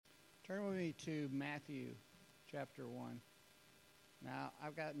Turn with me to Matthew chapter 1. Now,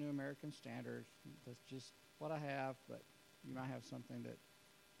 I've got New American Standard. That's just what I have, but you might have something that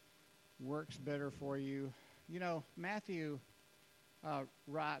works better for you. You know, Matthew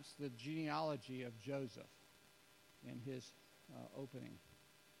writes the genealogy of Joseph in his opening.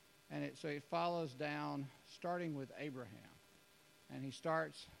 And so it follows down, starting with Abraham. And he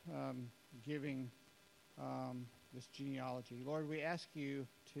starts giving this genealogy. Lord, we ask you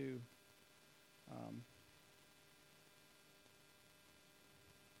to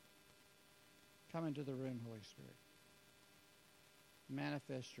come into the room, Holy Spirit.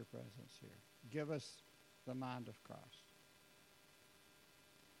 Manifest your presence here. Give us the mind of Christ.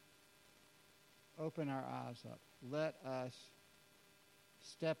 Open our eyes up. Let us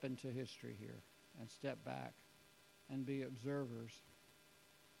step into history here and step back and be observers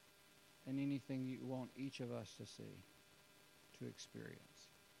in anything you want each of us to see, to experience.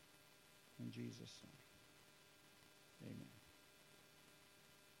 In Jesus' name, amen.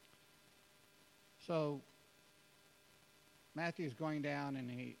 So, Matthew's going down and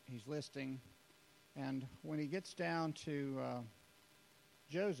he's listing, and when he gets down to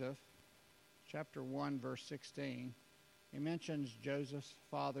Joseph, chapter 1, verse 16, he mentions Joseph's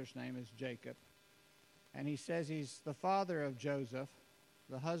father's name is Jacob, and he says he's the father of Joseph,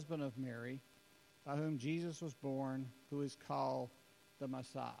 the husband of Mary, by whom Jesus was born, who is called the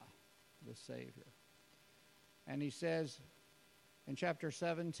Messiah, the Savior. And he says in chapter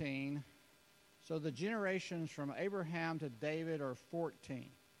 17, so the generations from Abraham to David are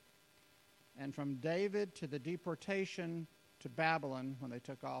 14. And from David to the deportation to Babylon, when they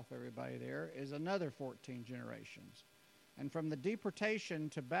took off everybody there, is another 14 generations. And from the deportation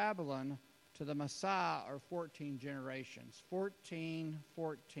to Babylon to the Messiah are 14 generations. 14,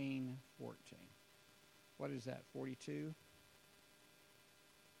 14, 14. What is that, 42?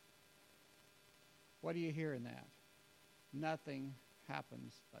 What do you hear in that? Nothing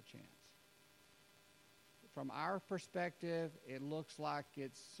happens by chance. From our perspective, it looks like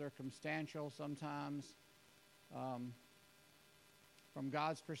it's circumstantial sometimes. From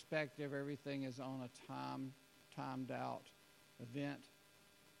God's perspective, everything is on a timed out event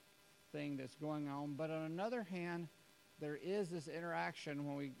thing that's going on. But on another hand, there is this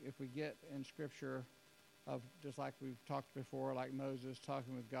interaction if we get in Scripture of, just like we've talked before, like Moses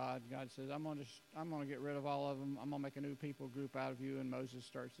talking with God. God says, I'm going to get rid of all of them. I'm going to make a new people group out of you. And Moses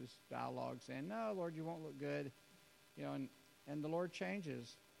starts this dialogue saying, no, Lord, you won't look good. You know, and the Lord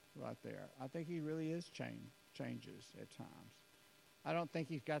changes right there. I think he really is changes at times. I don't think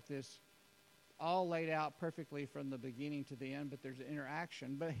he's got this all laid out perfectly from the beginning to the end, but there's an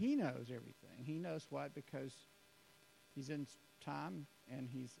interaction. But he knows everything. He knows what? Because he's in time and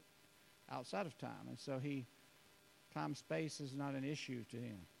he's outside of time. And so time-space is not an issue to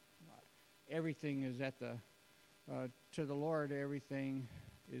him. Everything is to the Lord, everything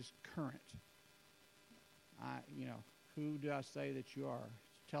is current. Who do I say that you are?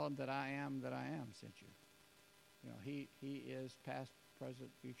 Tell him that I am sent you. You know, he is past, present,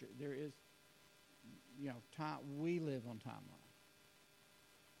 future. There is, time. We live on timeline.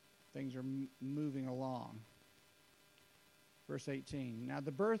 Things are moving along. Verse 18, now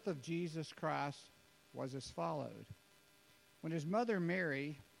the birth of Jesus Christ was as followed. When his mother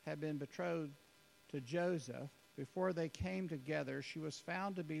Mary had been betrothed to Joseph, before they came together, she was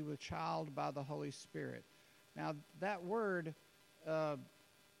found to be with child by the Holy Spirit. Now that word,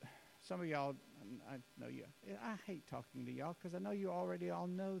 some of y'all, I know you. I hate talking to y'all because I know you already all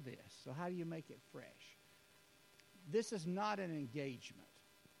know this. So how do you make it fresh? This is not an engagement.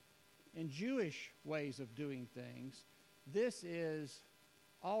 In Jewish ways of doing things, this is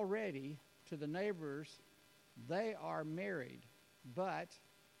already, to the neighbors, they are married, but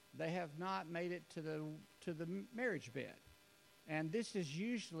they have not made it to the marriage bed. And this is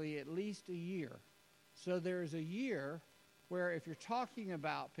usually at least a year. So there's a year where if you're talking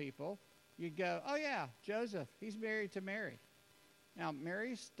about people, you go, oh yeah, Joseph, he's married to Mary. Now,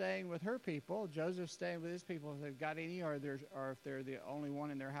 Mary's staying with her people. Joseph's staying with his people if they've got any, or if they're the only one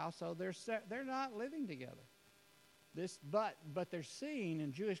in their household. They're not living together. But they're seen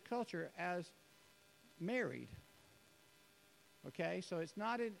in Jewish culture as married. Okay, so it's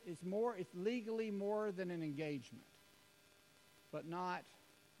legally more than an engagement, but not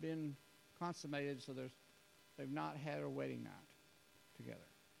been consummated. So they've not had a wedding night together.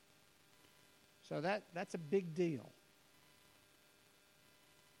 So that's a big deal.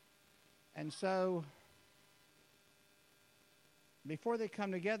 And so before they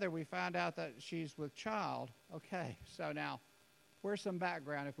come together, we find out that she's with child. Okay, so now, where's some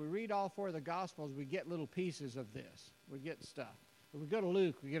background? If we read all four of the Gospels, we get little pieces of this. We get stuff. If we go to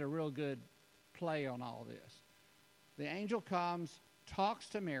Luke, we get a real good play on all this. The angel comes, talks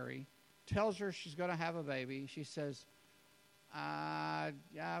to Mary, tells her she's going to have a baby. She says, I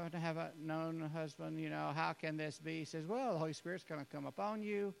haven't known a husband, how can this be? He says, well, the Holy Spirit's going to come upon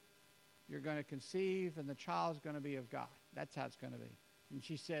you. You're going to conceive, and the child's going to be of God. That's how it's going to be. And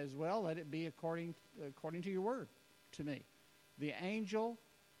she says, well, let it be according to your word to me. The angel,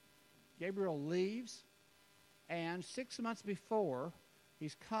 Gabriel, leaves, and 6 months before,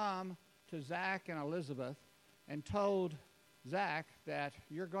 he's come to Zach and Elizabeth and told Zach that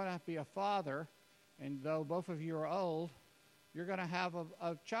you're going to be a father, and though both of you are old, you're going to have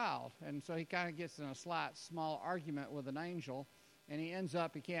a child. And so he kind of gets in a slight, small argument with an angel, and he ends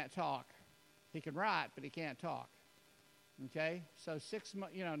up, he can't talk. He can write, but he can't talk. Okay? So 6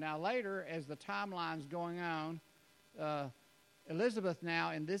 months, now later, as the timeline's going on, Elizabeth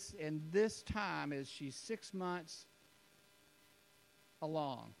now in this time is she's 6 months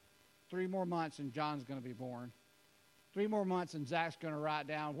along. 3 more months and John's going to be born. 3 more months and Zach's going to write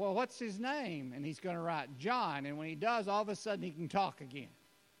down, well, what's his name? And he's going to write John. And when he does, all of a sudden he can talk again.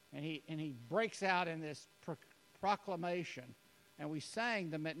 And he breaks out in this proclamation. And we sang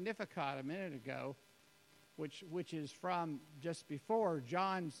the Magnificat a minute ago, which is from just before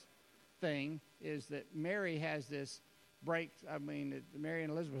John's thing, is that Mary has this break. Mary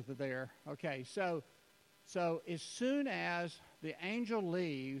and Elizabeth are there. Okay, so as soon as the angel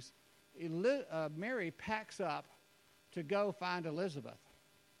leaves, Mary packs up to go find Elizabeth.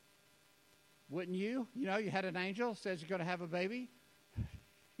 Wouldn't you? You had an angel says you're going to have a baby.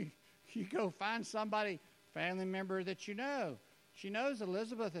 You go find somebody, family member that you know. She knows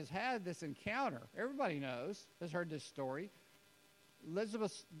Elizabeth has had this encounter. Everybody knows, has heard this story.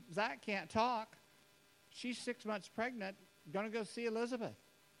 Zach can't talk. She's 6 months pregnant, going to go see Elizabeth.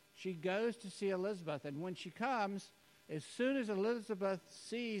 She goes to see Elizabeth, and when she comes, as soon as Elizabeth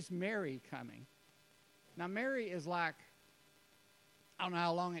sees Mary coming, now Mary is like, I don't know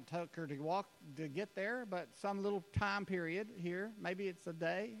how long it took her to get there, but some little time period here. Maybe it's a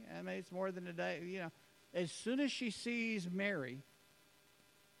day, maybe it's more than a day. As soon as she sees Mary,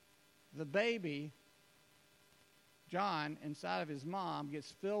 the baby, John, inside of his mom, gets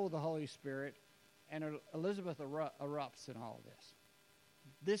filled with the Holy Spirit, and Elizabeth erupts in all of this.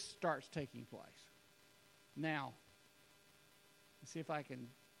 This starts taking place. Now, let's see if I can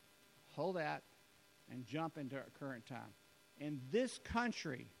hold that and jump into our current time. In this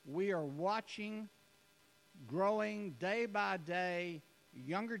country, we are watching growing day by day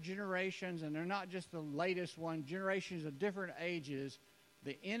younger generations, and they're not just the latest one, generations of different ages.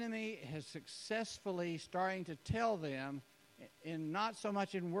 The enemy has successfully starting to tell them, in not so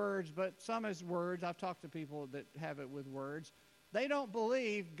much in words, but some as words. I've talked to people that have it with words. They don't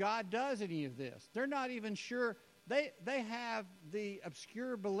believe God does any of this. They're not even sure. They have the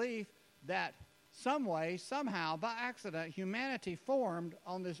obscure belief that some way, somehow, by accident, humanity formed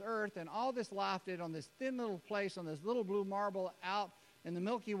on this earth, and all this life did on this thin little place, on this little blue marble out in the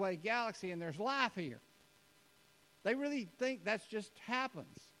Milky Way galaxy, and there's life here. They really think that's just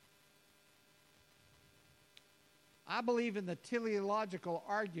happens. I believe in the teleological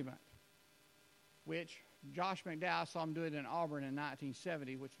argument, which Josh McDowell, I saw him do it in Auburn in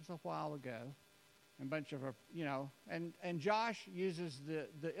 1970, which was a while ago. And a bunch of, and Josh uses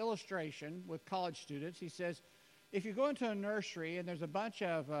the illustration with college students. He says, if you go into a nursery and there's a bunch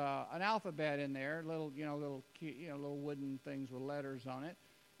of an alphabet in there, little wooden things with letters on it,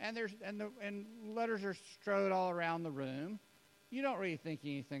 and letters are strode all around the room, you don't really think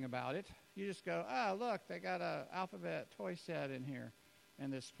anything about it. You just go, oh, look, they got an alphabet toy set in here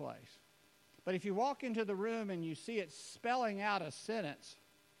in this place. But if you walk into the room and you see it spelling out a sentence,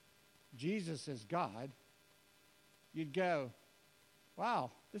 Jesus is God, you'd go,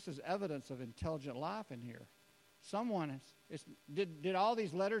 wow, this is evidence of intelligent life in here. Someone did all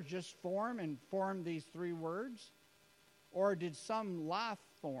these letters just form these 3 words? Or did some life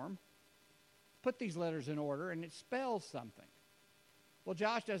form put these letters in order and it spells something? Well,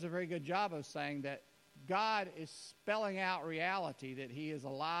 Josh does a very good job of saying that God is spelling out reality, that he is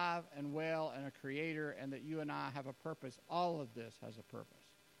alive and well and a creator, and that you and I have a purpose. All of this has a purpose.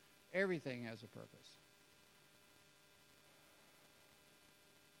 Everything has a purpose.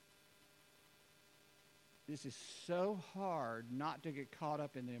 This is so hard not to get caught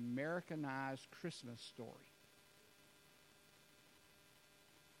up in the Americanized Christmas story.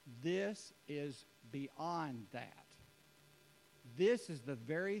 This is beyond that. This is the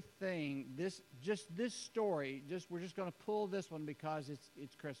very thing, this story, we're just going to pull this one because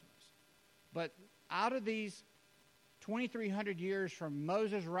it's Christmas. But out of these 2,300 years from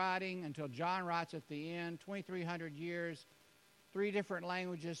Moses writing until John writes at the end, 2,300 years, 3 different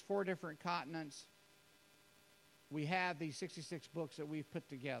languages, 4 different continents. We have these 66 books that we've put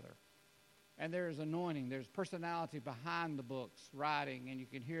together. And there is anointing. There's personality behind the books, writing, and you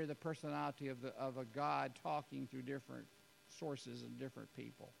can hear the personality of a God talking through different sources and different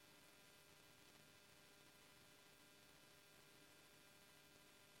people.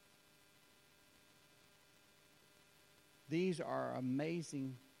 These are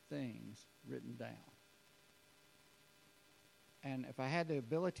amazing things written down. And if I had the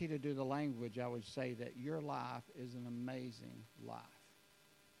ability to do the language, I would say that your life is an amazing life.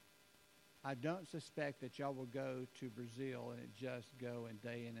 I don't suspect that y'all will go to Brazil and it just go and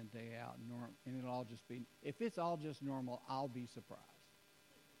day in and day out, and it'll all just be, if it's all just normal, I'll be surprised.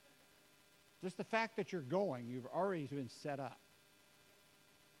 Just the fact that you're going, you've already been set up.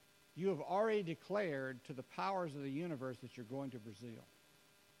 You have already declared to the powers of the universe that you're going to Brazil.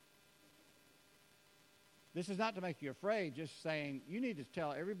 This is not to make you afraid, just saying you need to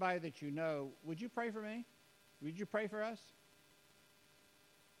tell everybody that you know, would you pray for me? Would you pray for us?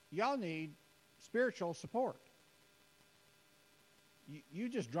 Y'all need spiritual support. You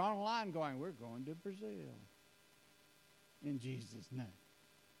just drawn a line going, we're going to Brazil. In Jesus' name.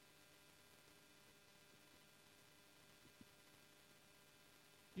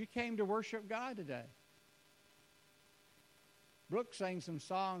 You came to worship God today. Brooke sang some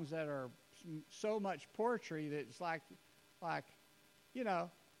songs that are so much poetry that it's like, you know,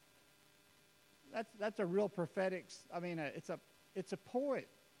 that's a real prophetic. I mean, it's a poet.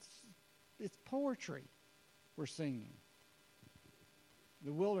 It's poetry we're singing.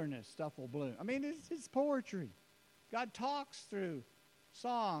 The wilderness stuff will bloom. I mean, it's poetry. God talks through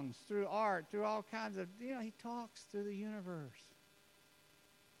songs, through art, through all kinds of, you know, he talks through the universe.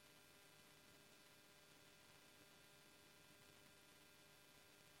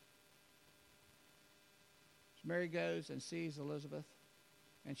 So Mary goes and sees Elizabeth,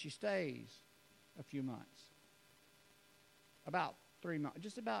 and she stays a few months. About 3 months,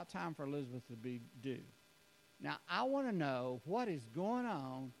 just about time for Elizabeth to be due. Now, I want to know what is going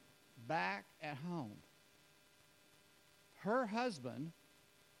on back at home. Her husband,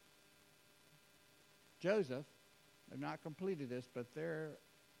 Joseph, they've not completed this, but they're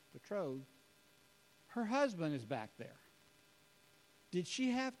betrothed. Her husband is back there. Did she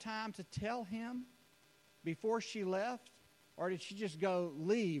have time to tell him before she left? Or did she just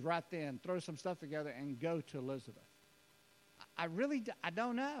leave right then, throw some stuff together, and go to Elizabeth? I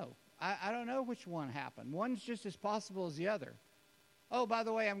don't know. I don't know which one happened. One's just as possible as the other. Oh, by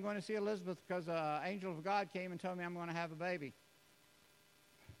the way, I'm going to see Elizabeth because an angel of God came and told me I'm going to have a baby.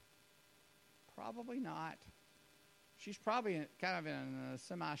 Probably not. She's probably kind of in a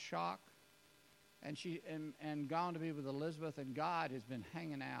semi-shock. And gone to be with Elizabeth, and God has been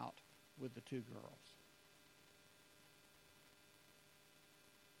hanging out with the 2 girls.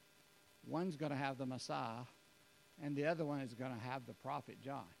 One's going to have the Messiah, and the other one is going to have the prophet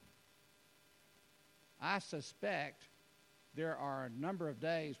John. I suspect there are a number of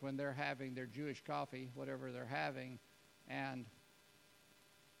days when they're having their Jewish coffee, whatever they're having, and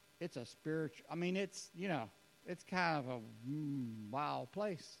it's a spiritual, I mean, it's, you know, it's kind of a wild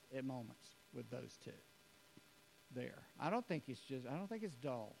place at moments with those 2 there. I don't think it's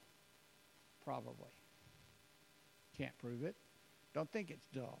dull, probably. Can't prove it. Don't think it's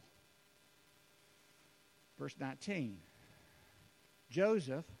dull. Verse 19.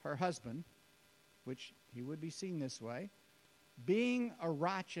 Joseph, her husband, which he would be seen this way, being a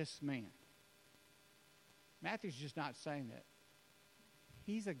righteous man. Matthew's just not saying that.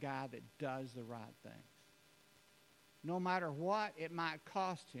 He's a guy that does the right things. No matter what it might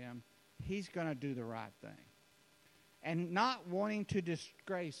cost him, he's going to do the right thing. And not wanting to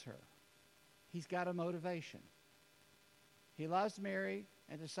disgrace her. He's got a motivation. He loves Mary.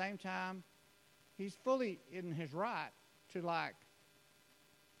 At the same time, he's fully in his right to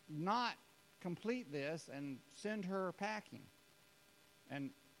not complete this and send her packing.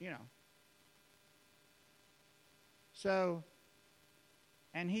 And, you know. So,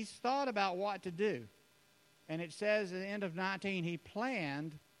 and he's thought about what to do. And it says at the end of 19, he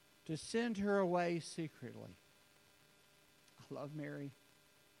planned to send her away secretly. I love Mary.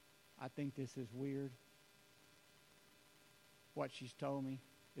 I think this is weird. What she's told me.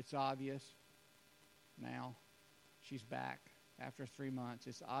 It's obvious. Now, she's back after 3 months.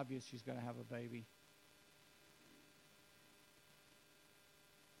 It's obvious she's going to have a baby.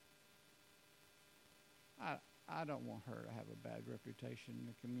 I don't want her to have a bad reputation in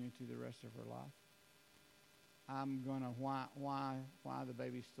the community the rest of her life. I'm going to, why the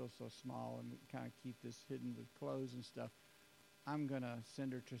baby's still so small and kind of keep this hidden with clothes and stuff. I'm going to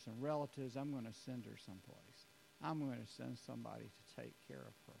send her to some relatives. I'm going to send her someplace. I'm going to send somebody to take care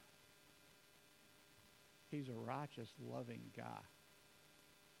of her. He's a righteous, loving guy.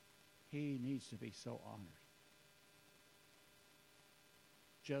 He needs to be so honored.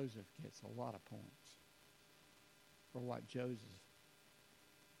 Joseph gets a lot of points for what Joseph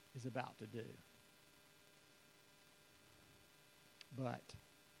is about to do. But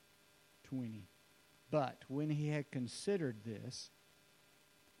when he had considered this,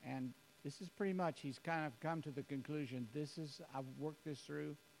 and this is pretty much, he's kind of come to the conclusion, I've worked this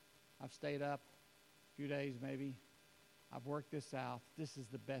through. I've stayed up a few days maybe. I've worked this out. This is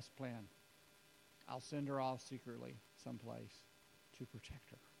the best plan. I'll send her off secretly someplace to protect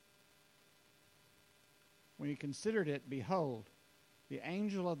her. When he considered it, behold, the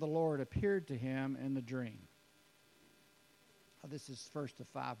angel of the Lord appeared to him in the dream. This is first of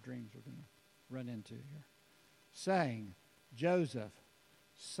 5 dreams we're going to run into here. Saying, Joseph,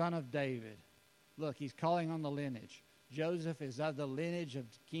 son of David. Look, he's calling on the lineage. Joseph is of the lineage of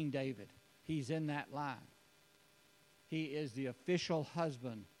King David. He's in that line. He is the official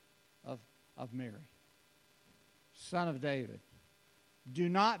husband of Mary. Son of David, do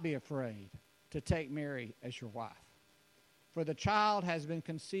not be afraid to take Mary as your wife. For the child has been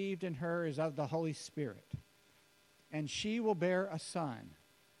conceived in her is of the Holy Spirit. And she will bear a son,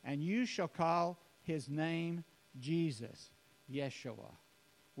 and you shall call his name Jesus, Yeshua,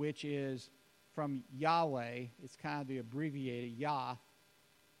 which is from Yahweh. It's kind of the abbreviated Yah,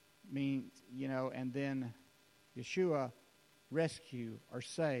 means, and then Yeshua, rescue or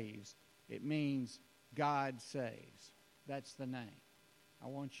saves. It means God saves. That's the name. I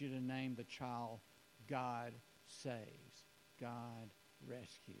want you to name the child God saves. God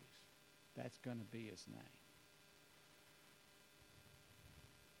rescues. That's going to be his name.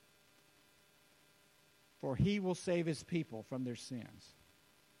 For he will save his people from their sins.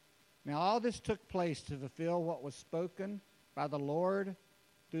 Now all this took place to fulfill what was spoken by the Lord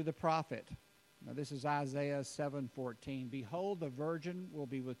through the prophet. Now this is Isaiah 7:14. Behold, the virgin will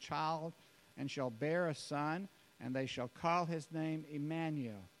be with child and shall bear a son, and they shall call his name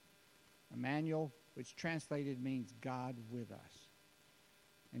Emmanuel. Emmanuel, which translated means God with us.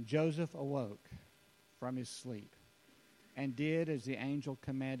 And Joseph awoke from his sleep and did as the angel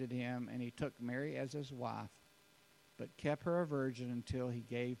commanded him, and he took Mary as his wife, but kept her a virgin until he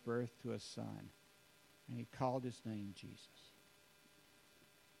gave birth to a son, and he called his name Jesus.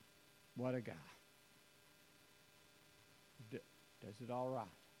 What a guy. He does it all right.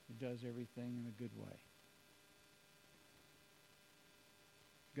 He does everything in a good way.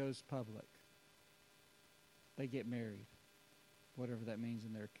 Goes public. They get married. Whatever that means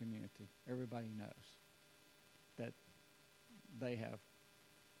in their community. Everybody knows that they have,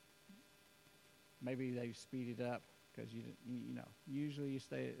 maybe they've speeded up because usually you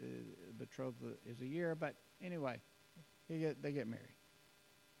stay betrothed is a year, but anyway, they get married.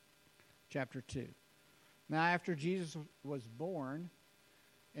 Chapter 2. Now after Jesus was born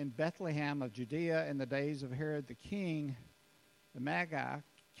in Bethlehem of Judea in the days of Herod the king, the Magi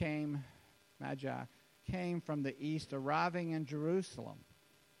came from the east, arriving in Jerusalem.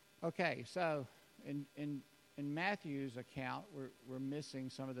 Okay, so in Matthew's account, we're missing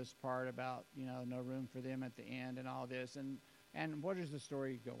some of this part about, no room for them at the end and all this. And what is the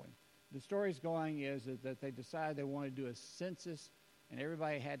story going? The story's going is that they decided they wanted to do a census, and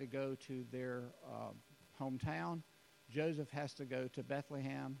everybody had to go to their hometown. Joseph has to go to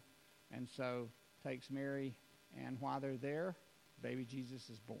Bethlehem, and so takes Mary, and while they're there, baby Jesus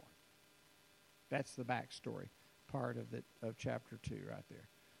is born. That's the backstory part of chapter 2 right there.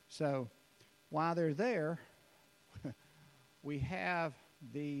 So while they're there, we have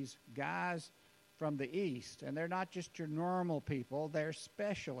these guys from the east, and they're not just your normal people, they're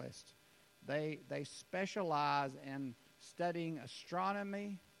specialists. They specialize in studying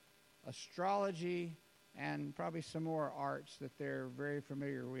astronomy, astrology, and probably some more arts that they're very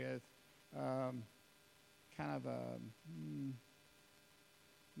familiar with, kind of a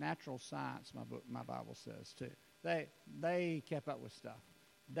natural science, my Bible says too. They kept up with stuff.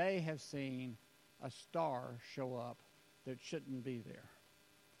 They have seen a star show up that shouldn't be there.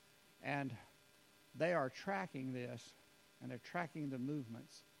 And they are tracking this, and they're tracking the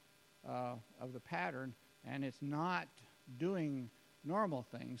movements of the pattern, and it's not doing normal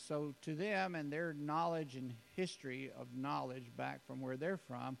things. So to them and their knowledge and history of knowledge back from where they're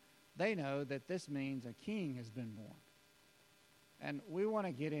from, they know that this means a king has been born. And we want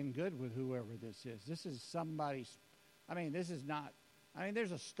to get in good with whoever this is. This is somebody's,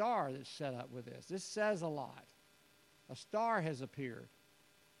 there's a star that's set up with this. This says a lot. A star has appeared.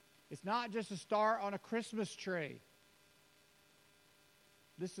 It's not just a star on a Christmas tree.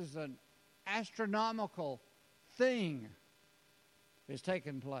 This is an astronomical Something is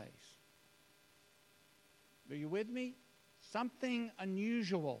taking place. Are you with me? Something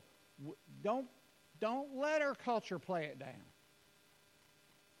unusual. Don't let our culture play it down.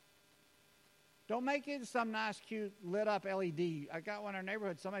 Don't make it some nice, cute, lit up LED. I got one in our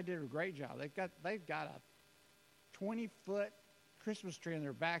neighborhood. Somebody did a great job. They've got a 20-foot Christmas tree in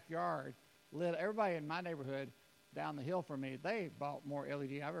their backyard. Lit. Everybody in my neighborhood down the hill from me, they bought more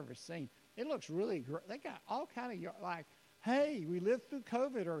LED I've ever seen. It looks really great. They got all kind of, like, hey, we lived through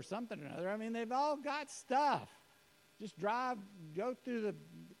COVID or something or another. I mean, they've all got stuff. Just go through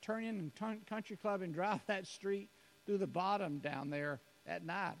turn in Country Club and drive that street through the bottom down there at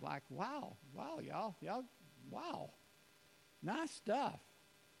night. Like, wow, y'all, wow. Nice stuff.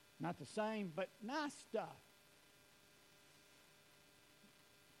 Not the same, but nice stuff.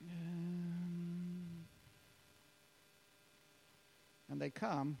 And they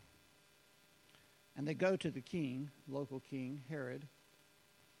come, and they go to the king, local king, Herod,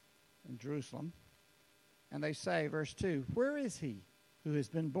 in Jerusalem, and they say, verse 2, "Where is he who has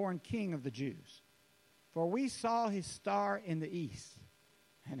been born king of the Jews? For we saw his star in the east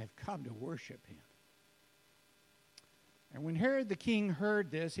and have come to worship him." And when Herod the king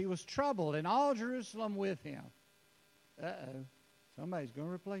heard this, he was troubled, and all Jerusalem with him. Uh-oh, somebody's going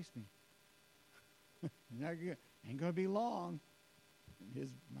to replace me. Ain't going to be long in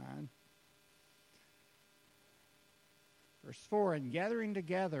his mind. Verse 4, "And gathering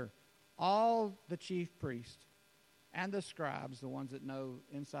together all the chief priests and the scribes," the ones that know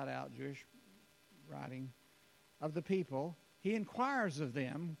inside out Jewish writing, "of the people, he inquires of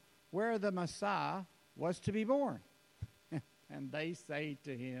them where the Messiah was to be born. And they say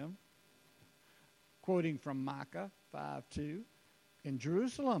to him," quoting from Micah 5:2, "In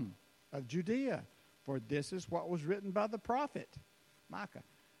Jerusalem of Judea, for this is what was written by the prophet Micah.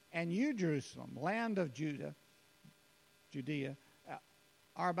 And you, Jerusalem, land of Judea,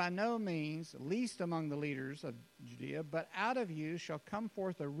 are by no means least among the leaders of Judea, but out of you shall come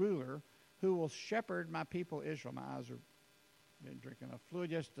forth a ruler who will shepherd my people Israel." My eyes are been drinking enough fluid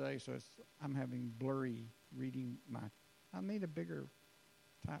yesterday, so I'm having blurry reading. I need a bigger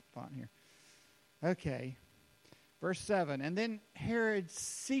type font here. Okay. Verse 7, "And then Herod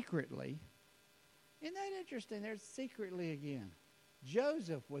secretly," isn't that interesting? There's secretly again.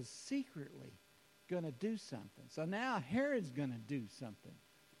 Joseph was secretly going to do something. So now Herod's going to do something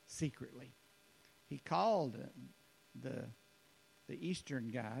secretly. He called the Eastern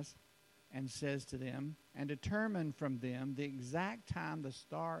guys and says to them, and determined from them the exact time the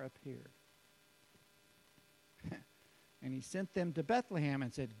star appeared. And he sent them to Bethlehem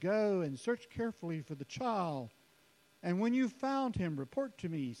and said, "Go and search carefully for the child. And when you found him, report to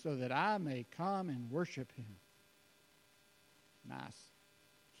me so that I may come and worship him." Nice,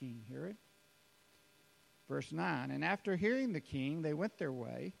 King Herod. Verse 9, "And after hearing the king, they went their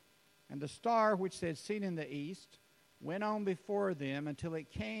way, and the star which they had seen in the east went on before them until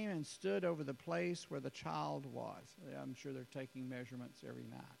it came and stood over the place where the child was." I'm sure they're taking measurements every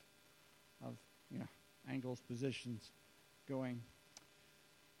night of, angles, positions, going,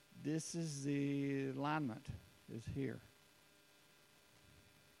 this is the alignment is here.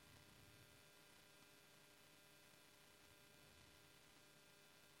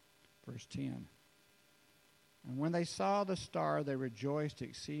 Verse 10. "And when they saw the star, they rejoiced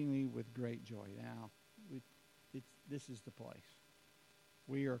exceedingly with great joy." Now, this is the place.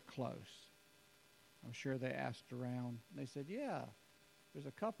 We are close. I'm sure they asked around. They said, "Yeah, there's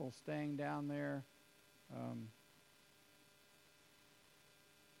a couple staying down there.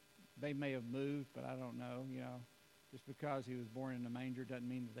 They may have moved, but I don't know. Just because he was born in a manger doesn't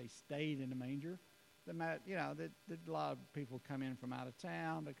mean that they stayed in a manger. They might, a lot of people come in from out of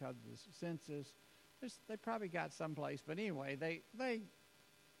town because of the census. They probably got someplace, but anyway, they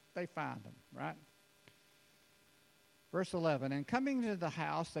find them, right? Verse 11, "And coming to the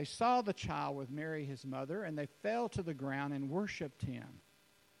house, they saw the child with Mary his mother, and they fell to the ground and worshipped him.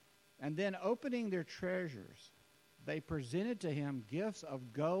 And then opening their treasures, they presented to him gifts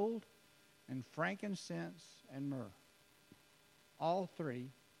of gold and frankincense and myrrh." All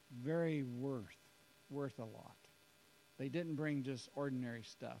three very worth a lot. They didn't bring just ordinary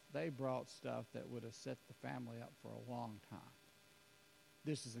stuff. They brought stuff that would have set the family up for a long time.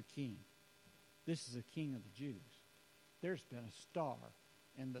 This is a king. This is a king of the Jews. There's been a star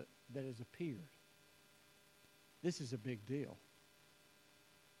that has appeared. This is a big deal.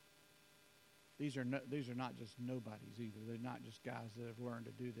 These are not just nobodies either. They're not just guys that have learned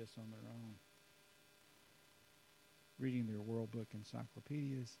to do this on their own. Reading their World Book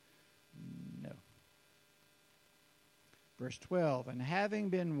encyclopedias? No. Verse 12, "And having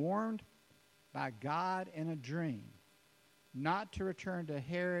been warned by God in a dream, not to return to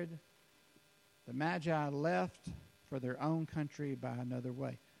Herod, the Magi left for their own country by another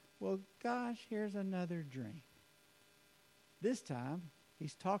way. Well, gosh, here's another dream. This time,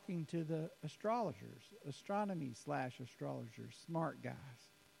 he's talking to the astrologers, astronomy/astrologers, smart guys.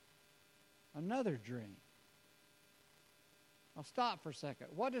 Another dream. I'll stop for a second.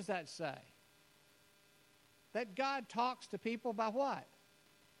 What does that say? That God talks to people by what?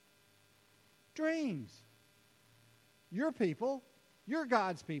 Dreams. Your people, you're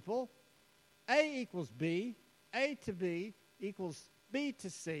God's people. A equals B. A to B equals B to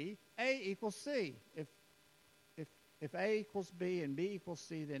C. A equals C. If A equals B and B equals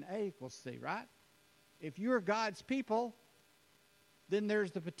C, then A equals C, right? If you're God's people, then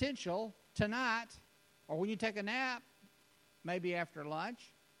there's the potential tonight, or when you take a nap, maybe after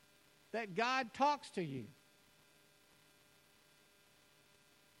lunch, that God talks to you.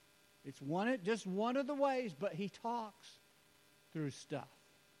 It's just one of the ways, but he talks through stuff.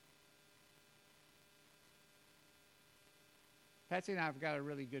 Patsy and I have got a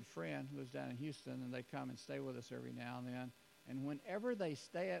really good friend who lives down in Houston, and they come and stay with us every now and then. And whenever they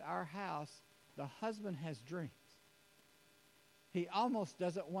stay at our house, the husband has dreams. He almost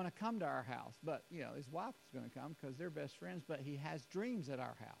doesn't want to come to our house, but, his wife is going to come because they're best friends, but he has dreams at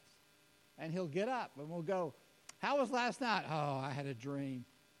our house. And he'll get up, and we'll go, "How was last night?" "Oh, I had a dream."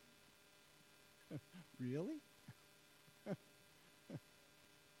 Really?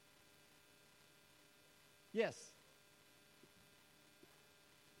 Yes.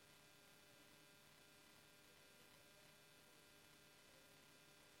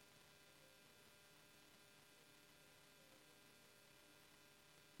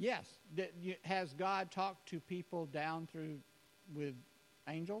 Yes. Has God talked to people down through with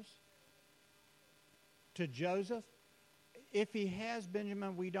angels? To Joseph? If he has,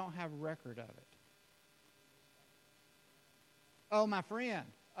 Benjamin, we don't have record of it. Oh, my friend.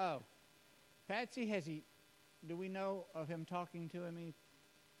 Oh. Patsy, do we know of him talking to him?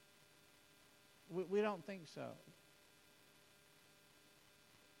 We don't think so.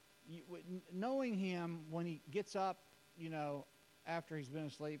 Knowing him when he gets up, after he's been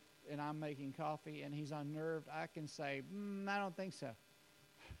asleep and I'm making coffee and he's unnerved, I can say, I don't think so.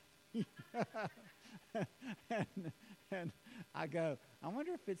 and I go, I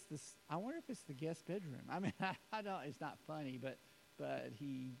wonder if it's the guest bedroom. I mean, I don't. It's not funny, but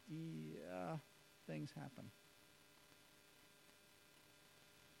things happen.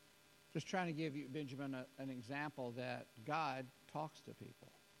 Just trying to give you, Benjamin, an example that God talks to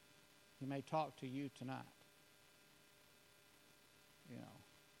people. He may talk to you tonight.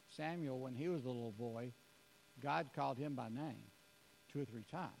 Samuel, when he was a little boy, God called him by name 2 or 3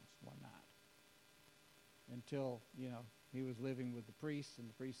 times one night until, he was living with the priest, and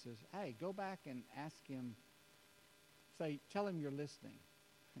the priest says, "Hey, go back and ask him, tell him you're listening."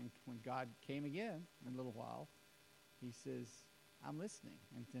 And when God came again in a little while, he says, "I'm listening."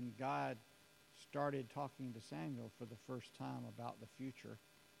 And then God started talking to Samuel for the first time about the future,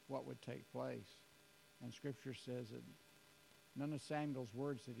 what would take place. And Scripture says that none of Samuel's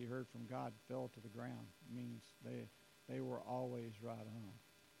words that he heard from God fell to the ground. It means they were always right on.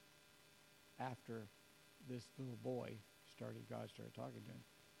 After this little boy God started talking to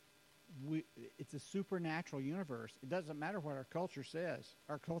him. It's a supernatural universe. It doesn't matter what our culture says.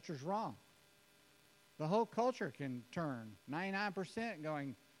 Our culture's wrong. The whole culture can turn 99%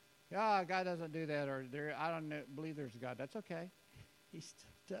 going, "Oh, God doesn't do that," or "I don't believe there's a God." That's okay. He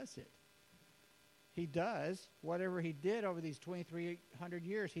still does it. He does whatever he did over these 2,300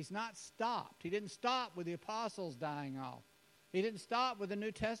 years. He's not stopped. He didn't stop with the apostles dying off. He didn't stop with the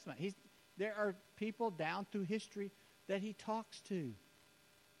New Testament. There are people down through history that he talks to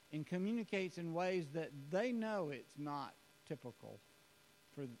and communicates in ways that they know it's not typical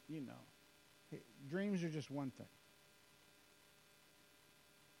for, dreams are just one thing.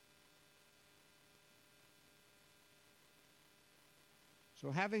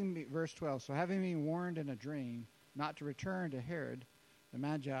 Verse 12, so having been warned in a dream not to return to Herod, the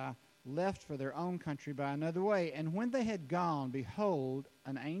Magi left for their own country by another way. And when they had gone, behold,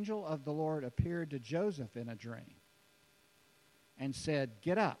 an angel of the Lord appeared to Joseph in a dream and said,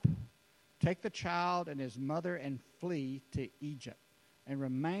 "Get up, take the child and his mother and flee to Egypt, and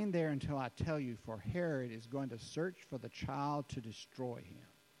remain there until I tell you, for Herod is going to search for the child to destroy him."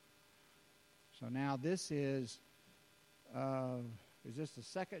 So now this is this the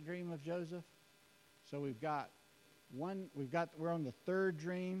second dream of Joseph? So we're on the third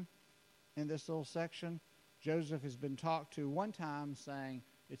dream in this little section. Joseph has been talked to one time saying,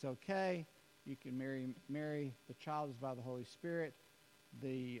 it's okay, you can marry. The child is by the Holy Spirit.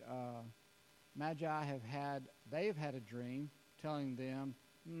 The Magi they've had a dream telling them,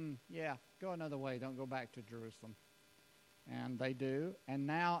 yeah, go another way, don't go back to Jerusalem. And they do. And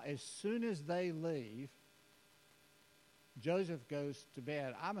now, as soon as they leave, Joseph goes to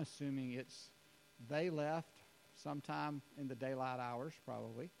bed. I'm assuming they left sometime in the daylight hours,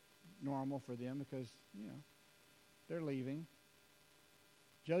 probably. Normal for them because, they're leaving.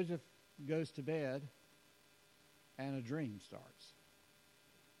 Joseph goes to bed, and a dream starts.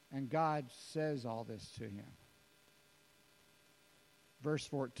 And God says all this to him. Verse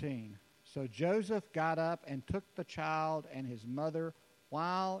 14. So Joseph got up and took the child and his mother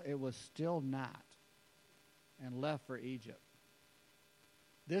while it was still night and left for Egypt.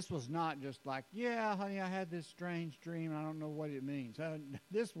 This was not just like, yeah, honey, I had this strange dream and I don't know what it means.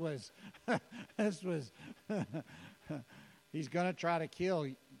 This was, he's going to try to kill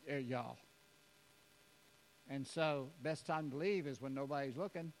y'all. And so, best time to leave is when nobody's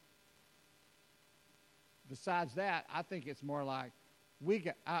looking. Besides that, I think it's more like,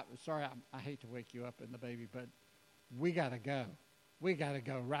 I hate to wake you up and the baby, but we got to go. We got to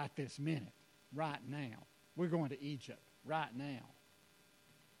go right this minute, right now. We're going to Egypt right now.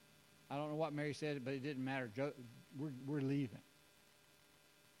 I don't know what Mary said, but it didn't matter. We're leaving.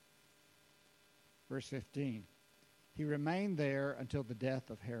 Verse 15. He remained there until the death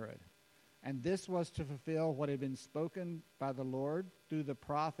of Herod. And this was to fulfill what had been spoken by the Lord through the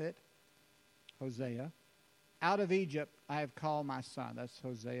prophet Hosea. Out of Egypt I have called my son. That's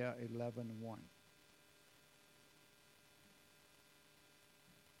Hosea 11:1.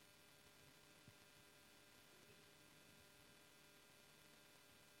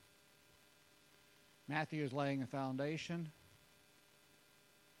 Matthew is laying a foundation,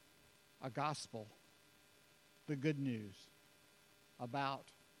 a gospel, the good news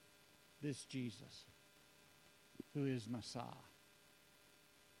about this Jesus who is Messiah.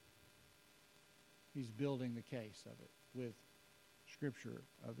 He's building the case of it with scripture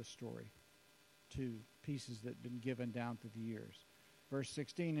of the story, two pieces that have been given down through the years. Verse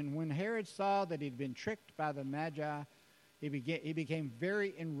 16, and when Herod saw that he'd been tricked by the Magi, he became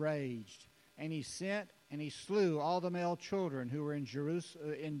very enraged, and he sent and he slew all the male children who were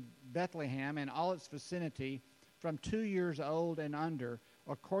in Bethlehem and all its vicinity from 2 years old and under,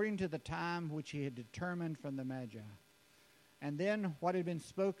 according to the time which he had determined from the Magi. And then what had been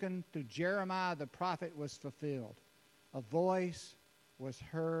spoken through Jeremiah the prophet was fulfilled. A voice was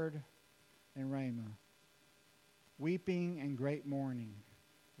heard in Ramah, weeping and great mourning.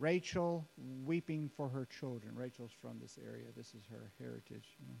 Rachel weeping for her children. Rachel's from this area. This is her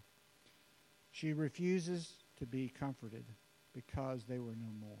heritage. She refuses to be comforted because they were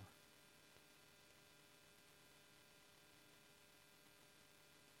no more.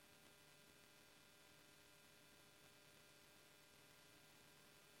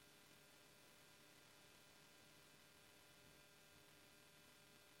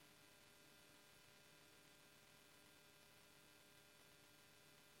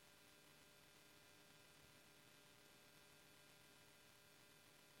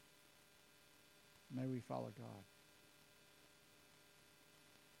 May we follow God.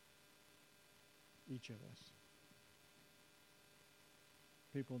 Each of us.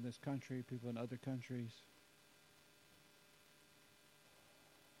 People in this country, people in other countries.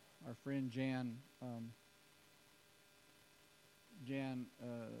 Our friend Jan,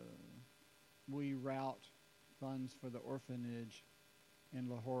 we route funds for the orphanage in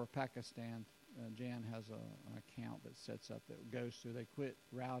Lahore, Pakistan. Jan has an account that sets up that goes through. They quit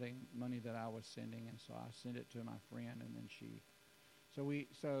routing money that I was sending, and so I sent it to my friend, and then she.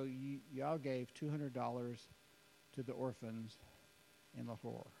 So y'all gave $200 to the orphans in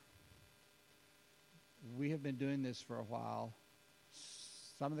Lahore. We have been doing this for a while.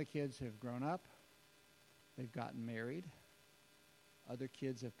 Some of the kids have grown up. They've gotten married. Other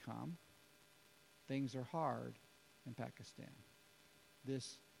kids have come. Things are hard in Pakistan.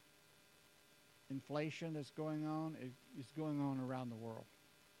 This inflation that's going on is going on around the world.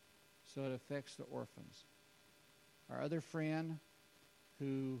 So it affects the orphans. Our other friend,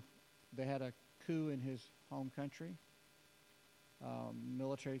 they had a coup in his home country,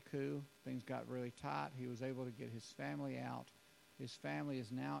 military coup. Things got really tight. He was able to get his family out. His family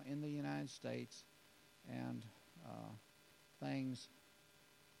is now in the United States, and I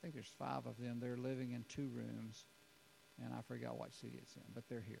think there's 5 of them. They're living in 2 rooms, and I forgot what city it's in, but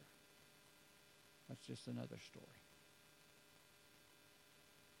they're here. That's just another story.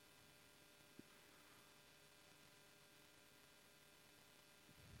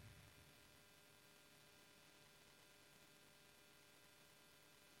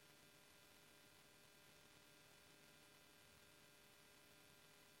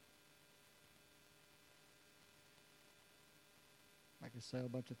 to say a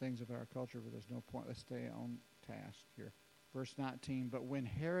bunch of things about our culture, but there's no point. Let's stay on task here. Verse 19, but when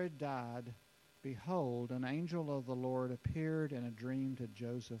Herod died, behold, an angel of the Lord appeared in a dream to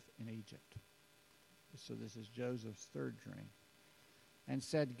Joseph in Egypt. So this is Joseph's third dream. And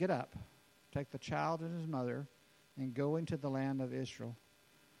said, get up, take the child and his mother, and go into the land of Israel.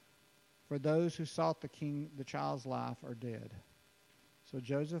 For those who sought the child's life are dead. So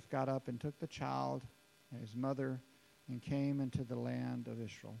Joseph got up and took the child and his mother and came into the land of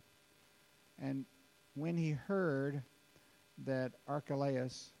Israel. And when he heard that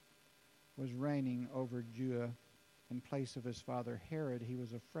Archelaus was reigning over Judah in place of his father Herod, he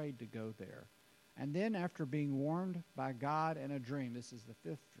was afraid to go there. And then after being warned by God in a dream, this is the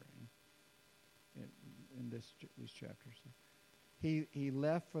fifth dream in these chapters, he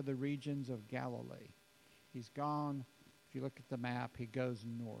left for the regions of Galilee. He's gone, if you look at the map, he goes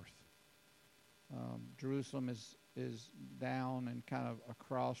north. Jerusalem is down and kind of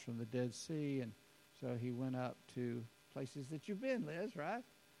across from the Dead Sea, and so he went up to places that you've been, Liz, right?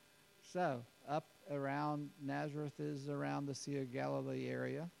 So up around Nazareth is around the Sea of Galilee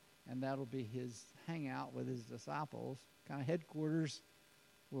area, and that'll be his hangout with his disciples. Kind of headquarters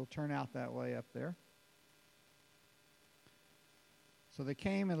will turn out that way up there. So they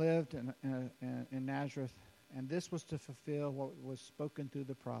came and lived in Nazareth, and this was to fulfill what was spoken through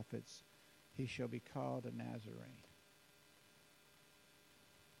the prophets. He shall be called a Nazarene.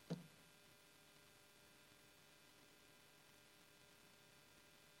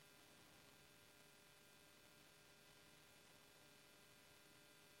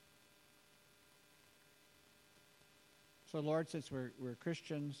 So, Lord, since we're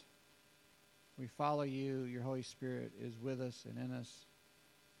Christians, we follow you. Your Holy Spirit is with us and in us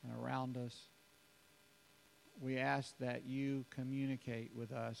and around us. We ask that you communicate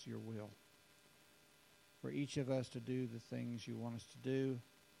with us your will. For each of us to do the things you want us to do.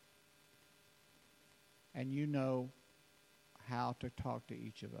 And you know how to talk to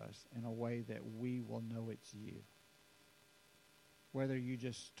each of us in a way that we will know it's you. Whether you're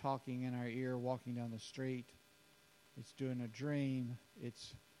just talking in our ear, walking down the street, it's doing a dream,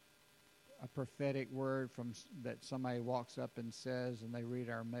 it's a prophetic word that somebody walks up and says, and they read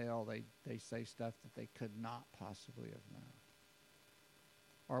our mail, they say stuff that they could not possibly have known.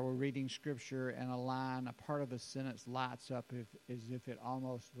 Or we're reading scripture and a line, a part of a sentence lights up as if it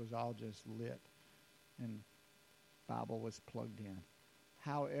almost was all just lit and Bible was plugged in.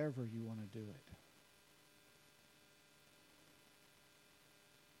 However you want to do it.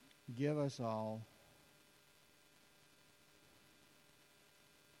 Give us all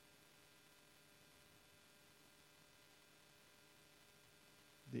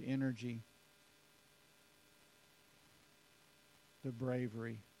the energy, the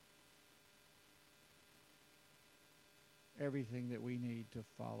bravery, everything that we need to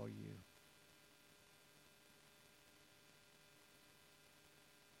follow you.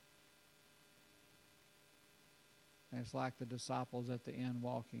 And it's like the disciples at the end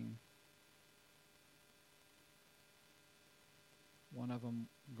walking. One of them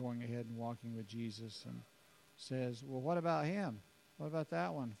going ahead and walking with Jesus and says, well, what about him? What about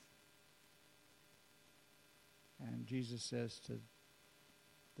that one? And Jesus says to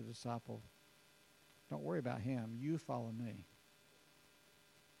the disciple, don't worry about him. You follow me.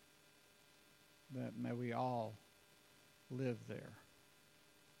 That may we all live there.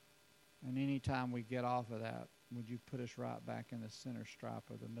 And any time we get off of that, would you put us right back in the center stripe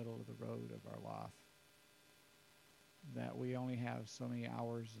of the middle of the road of our life? That we only have so many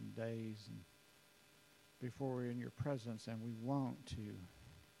hours and days and before we're in your presence, and we want to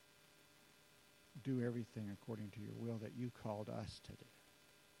do everything according to your will that you called us to do.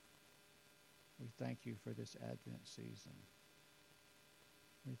 We thank you for this Advent season.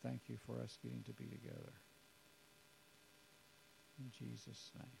 We thank you for us getting to be together. In Jesus'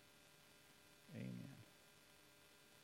 name.